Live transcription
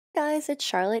Guys, it's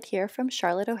Charlotte here from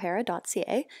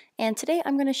charlotteohara.ca, and today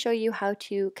I'm going to show you how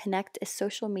to connect a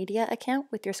social media account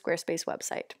with your Squarespace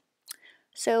website.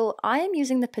 So I am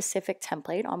using the Pacific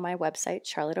template on my website,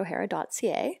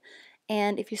 charlotteohara.ca,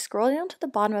 and if you scroll down to the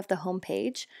bottom of the home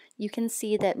page, you can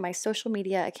see that my social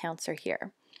media accounts are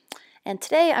here. And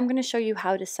today I'm going to show you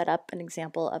how to set up an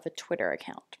example of a Twitter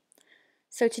account.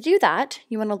 So to do that,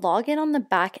 you want to log in on the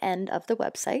back end of the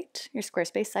website, your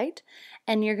Squarespace site,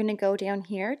 and you're going to go down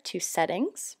here to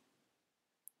Settings,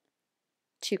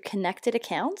 to Connected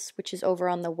Accounts, which is over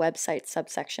on the website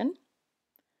subsection.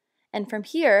 And from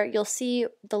here, you'll see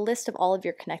the list of all of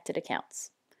your connected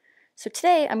accounts. So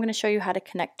today, I'm going to show you how to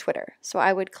connect Twitter. So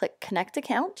I would click Connect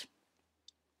Account,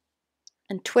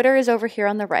 and Twitter is over here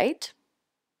on the right.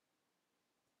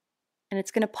 And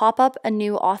it's going to pop up a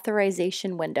new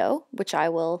authorization window, which I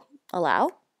will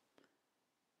allow.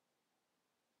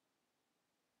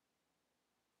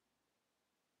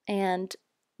 And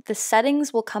the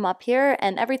settings will come up here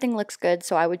and everything looks good,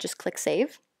 so I would just click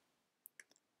Save.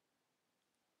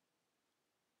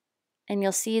 And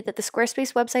you'll see that the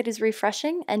Squarespace website is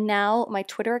refreshing and now my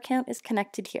Twitter account is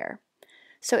connected here.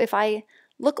 So if I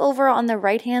look over on the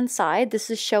right-hand side, this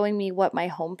is showing me what my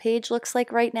home page looks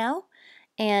like right now.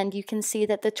 And you can see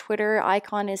that the Twitter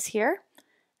icon is here.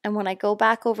 And when I go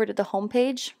back over to the home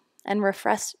page and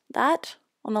refresh that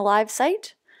on the live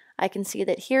site, I can see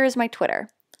that here is my Twitter.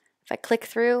 If I click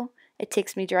through, it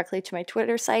takes me directly to my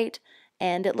Twitter site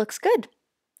and it looks good.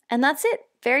 And that's it.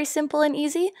 Very simple and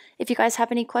easy. If you guys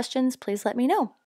have any questions, please let me know.